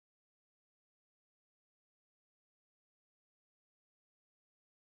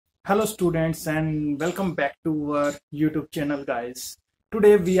Hello students and welcome back to our YouTube channel guys.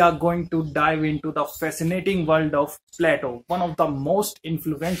 Today we are going to dive into the fascinating world of Plato, one of the most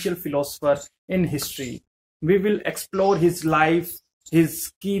influential philosophers in history. We will explore his life,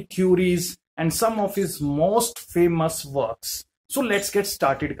 his key theories and some of his most famous works. So let's get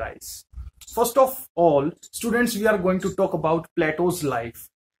started guys. First of all, students, we are going to talk about Plato's life.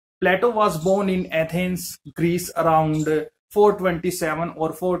 Plato was born in Athens, Greece around 427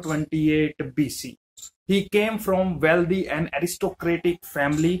 or 428 BC. He came from wealthy and aristocratic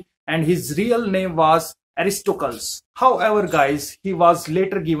family and his real name was Aristocles. However, guys, he was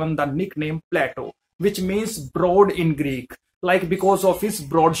later given the nickname Plato, which means broad in Greek, like because of his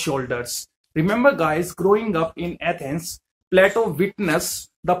broad shoulders. Remember guys, growing up in Athens, Plato witnessed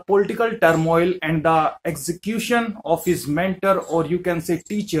the political turmoil and the execution of his mentor, or you can say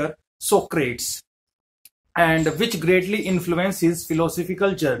teacher, Socrates, and which greatly influenced his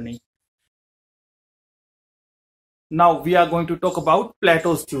philosophical journey. Now we are going to talk about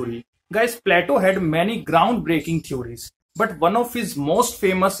Plato's theory. Guys, Plato had many groundbreaking theories, but one of his most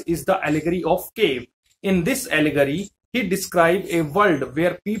famous is the allegory of cave. In this allegory, he described a world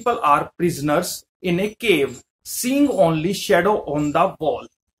where people are prisoners in a cave, seeing only shadow on the wall.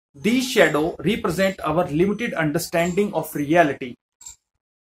 These shadows represent our limited understanding of reality.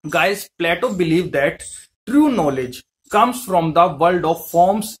 Guys, Plato believed that true knowledge comes from the world of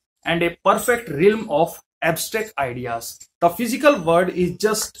forms and a perfect realm of abstract ideas. The physical world is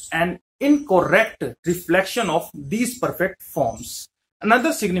just an incorrect reflection of these perfect forms.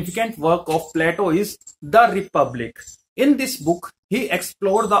 Another significant work of Plato is The Republic. In this book, he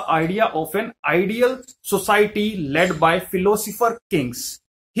explored the idea of an ideal society led by philosopher kings.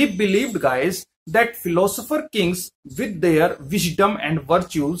 He believed, guys, that philosopher kings with their wisdom and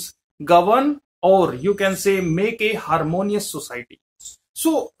virtues govern, or you can say make a harmonious society.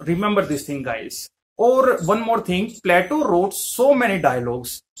 So remember this thing guys. Or one more thing, Plato wrote so many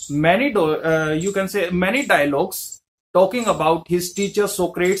dialogues, many dialogues talking about his teacher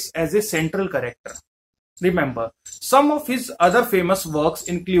Socrates as a central character. Remember, some of his other famous works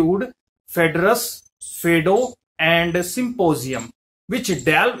include Phaedrus, Phaedo and Symposium, which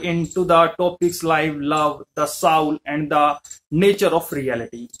delve into the topics like love, the soul and the nature of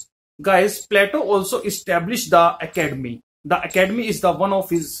reality. Guys, Plato also established the academy. The academy is the one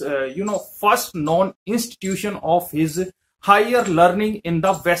of his first known institution of his higher learning in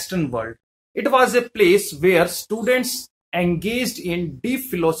the Western world. It was a place where students engaged in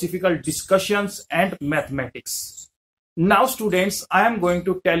deep philosophical discussions and mathematics. Now students, I am going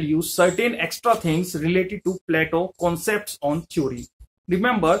to tell you certain extra things related to Plato concepts on theory.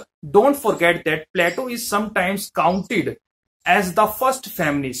 Remember, don't forget that Plato is sometimes counted as the first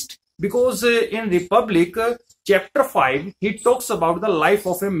feminist because in Republic chapter 5 he talks about the life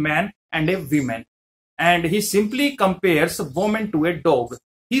of a man and a woman, and he simply compares a woman to a dog.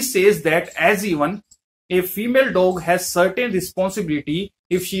 He says that as even a female dog has certain responsibility,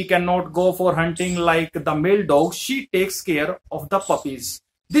 if she cannot go for hunting like the male dog, she takes care of the puppies.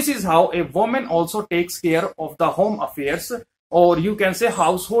 This is how a woman also takes care of the home affairs, or you can say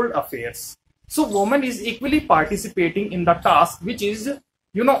household affairs. So woman is equally participating in the task which is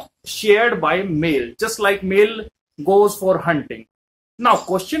shared by male, just like male goes for hunting. Now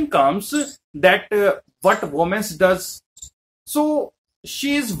question comes that what woman does. So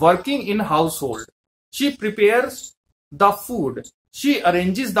she is working in household, she prepares the food, she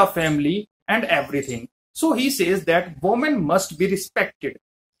arranges the family and everything. So he says that woman must be respected.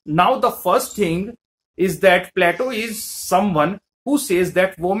 Now the first thing is that Plato is someone who says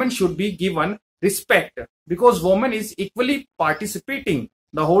that woman should be given respect because woman is equally participating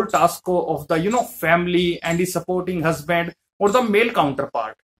the whole task of the family and is supporting husband or the male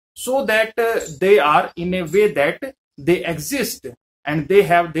counterpart, so that they are in a way that they exist and they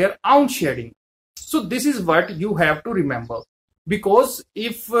have their own sharing. So this is what you have to remember, because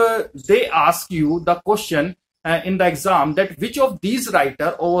if they ask you the question in the exam that which of these writer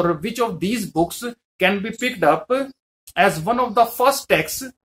or which of these books can be picked up as one of the first texts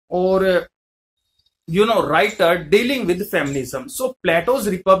or writer dealing with feminism, so Plato's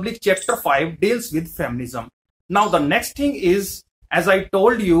Republic chapter 5 deals with feminism. Now the next thing is, as I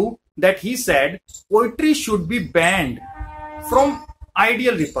told you, that he said poetry should be banned from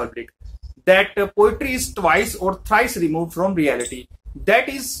ideal republic, that poetry is twice or thrice removed from reality. That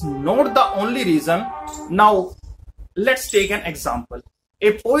is not the only reason. Now let's take an example.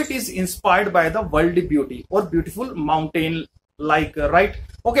 A poet is inspired by the worldly beauty or beautiful mountain, like right?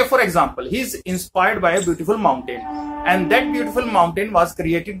 Okay, for example, he is inspired by a beautiful mountain and that beautiful mountain was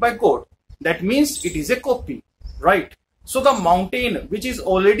created by God. That means it is a copy, right? So the mountain, which is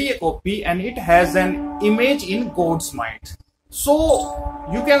already a copy, and it has an image in God's mind. So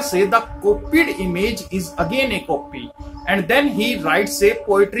you can say the copied image is again a copy, and then he writes a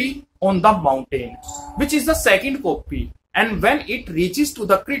poetry on the mountain, which is the second copy. And when it reaches to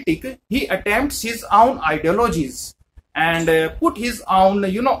the critic, he attempts his own ideologies and put his own,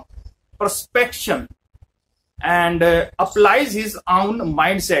 perspection, and applies his own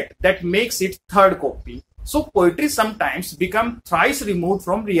mindset that makes it third copy. So poetry sometimes become thrice removed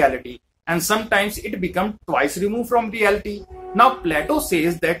from reality, and sometimes it become twice removed from reality. Now Plato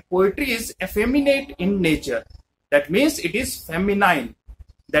says that poetry is effeminate in nature. That means it is feminine.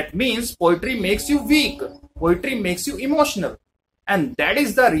 That means poetry makes you weak. Poetry makes you emotional. And that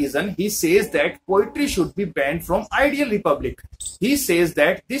is the reason he says that poetry should be banned from ideal republic. He says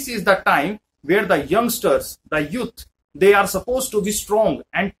that this is the time where the youngsters, the youth, they are supposed to be strong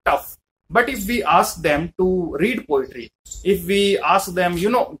and tough. But if we ask them to read poetry, if we ask them,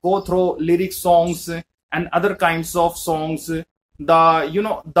 go through lyric songs and other kinds of songs,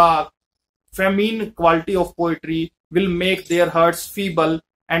 the feminine quality of poetry will make their hearts feeble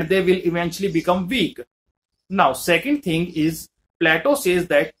and they will eventually become weak. Now, second thing is Plato says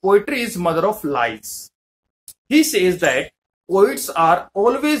that poetry is mother of lies. He says that poets are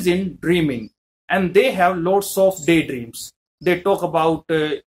always in dreaming and they have lots of daydreams. They talk about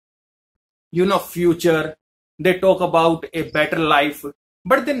future, they talk about a better life,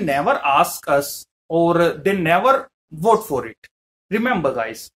 but they never ask us or they never vote for it. Remember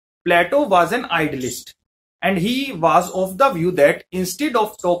guys, Plato was an idealist and he was of the view that instead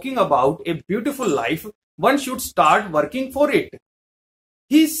of talking about a beautiful life, one should start working for it.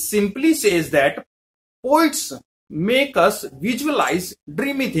 He simply says that poets make us visualize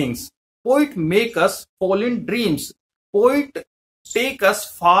dreamy things. Poet make us fall in dreams. Poet take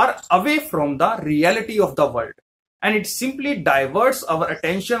us far away from the reality of the world, and it simply diverts our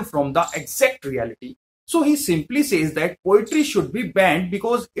attention from the exact reality. So he simply says that poetry should be banned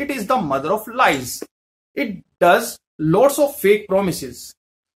because it is the mother of lies. It does lots of fake promises.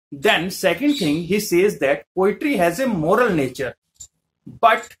 Then second thing, he says that poetry has a moral nature,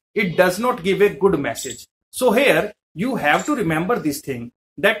 but it does not give a good message. So here you have to remember this thing,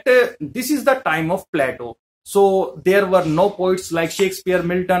 that this is the time of Plato. So there were no poets like Shakespeare,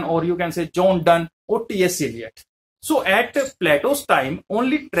 Milton, or you can say John Donne or T.S. Eliot. So at Plato's time,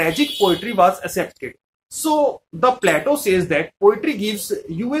 only tragic poetry was accepted. So the Plato says that poetry gives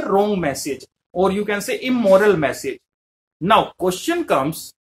you a wrong message, or you can say immoral message. Now question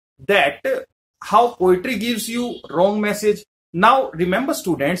comes that how poetry gives you wrong message. Now remember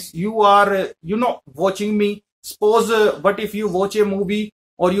students, you are watching me. Suppose what if you watch a movie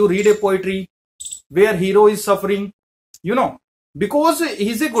or you read a poetry where hero is suffering, because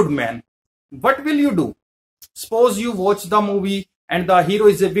he's a good man. What will you do? Suppose you watch the movie and the hero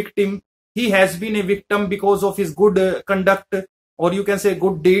is a victim. He has been a victim because of his good conduct, or you can say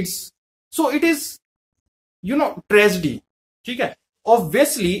good deeds. So it is, tragedy. Okay?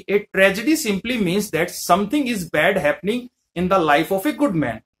 Obviously, a tragedy simply means that something is bad happening in the life of a good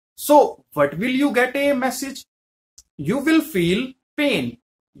man. So what will you get a message? You will feel pain.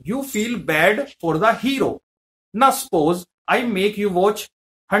 You feel bad for the hero. Now suppose I make you watch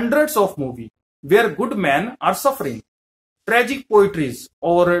hundreds of movies where good men are suffering, tragic poetries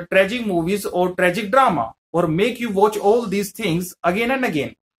or tragic movies or tragic drama, or make you watch all these things again and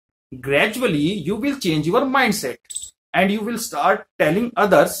again. Gradually you will change your mindset and you will start telling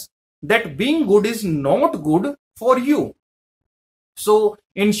others that being good is not good for you. So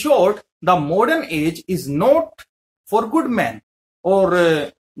in short, the modern age is not for good men,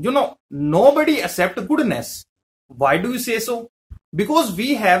 or nobody accept goodness. Why do you say so? Because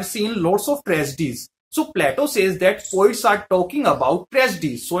we have seen lots of tragedies. So Plato says that poets are talking about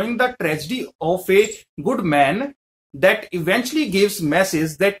tragedy, showing the tragedy of a good man that eventually gives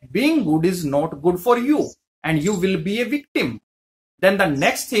message that being good is not good for you and you will be a victim. Then the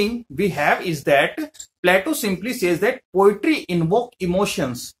next thing we have is that Plato simply says that poetry invokes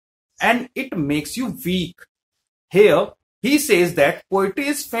emotions and it makes you weak. Here he says that poetry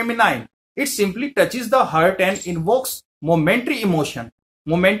is feminine. It simply touches the heart and invokes momentary emotion.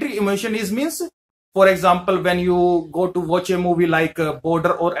 Momentary emotion is means, for example, when you go to watch a movie like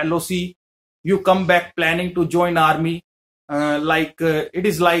Border or LOC, you come back planning to join army. It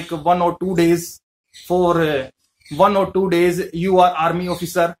is like 1 or 2 days. For 1 or 2 days you are army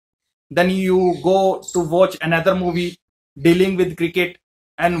officer. Then you go to watch another movie dealing with cricket,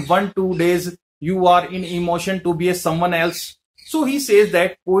 and 1-2 days you are in emotion to be a someone else. So he says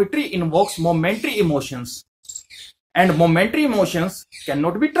that poetry invokes momentary emotions, and momentary emotions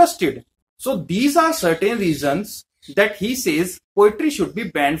cannot be trusted. So these are certain reasons that he says poetry should be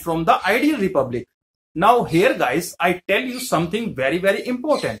banned from the ideal republic. Now here guys, I tell you something very, very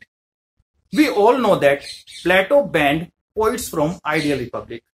important. We all know that Plato banned poets from ideal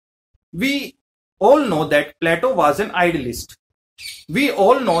republic. We all know that Plato was an idealist. We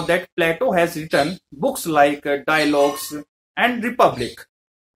all know that Plato has written books like Dialogues and Republic.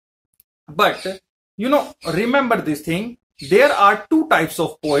 But remember this thing. There are two types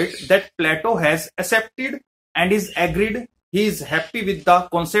of poet that Plato has accepted and is agreed. He is happy with the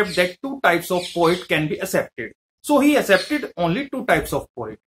concept that two types of poet can be accepted. So he accepted only two types of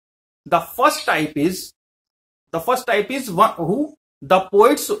poet. The first type is the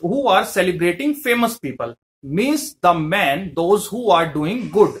poets who are celebrating famous people, means the man, those who are doing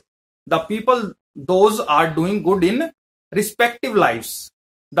good, the people, those are doing good in respective lives,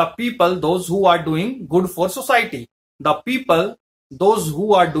 the people, those who are doing good for society, the people, those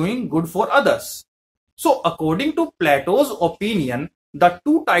who are doing good for others. So according to Plato's opinion, the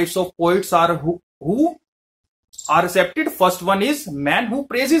two types of poets are who are accepted. First one is man who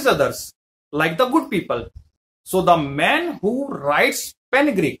praises others, like the good people. So the man who writes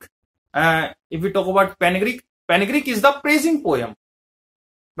panegyric, if we talk about panegyric is the praising poem,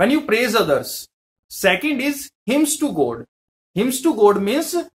 when you praise others. Second is hymns to God. Hymns to God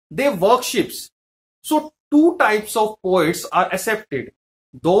means they worships. So two types of poets are accepted.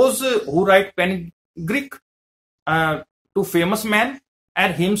 Those who write panegyric to famous men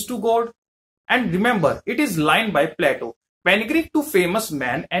and hymns to God. And remember, it is line by Plato. Panegyric to famous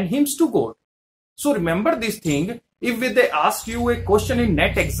man and hymns to God. So remember this thing. If they ask you a question in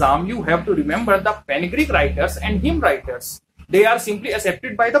NET exam, you have to remember the panegyric writers and hymn writers. They are simply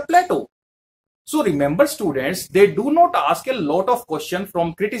accepted by the Plato. So remember students, they do not ask a lot of questions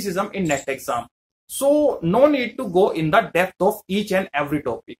from criticism in NET exam. So no need to go in the depth of each and every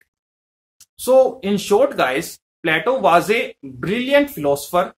topic. So in short guys, Plato was a brilliant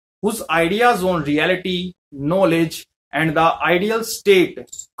philosopher whose ideas on reality, knowledge, and the ideal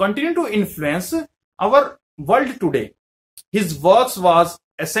state continue to influence our world today. His works was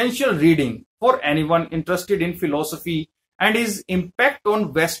essential reading for anyone interested in philosophy, and his impact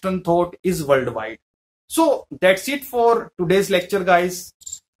on Western thought is worldwide. So that's it for today's lecture guys.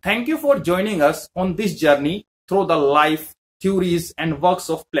 Thank you for joining us on this journey through the life, theories, and works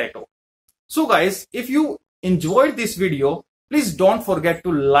of Plato. So guys, if you enjoyed this video, please don't forget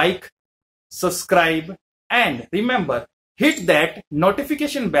to like, subscribe, and remember, hit that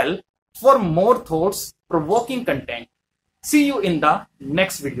notification bell for more thoughts provoking content. See you in the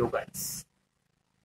next video guys.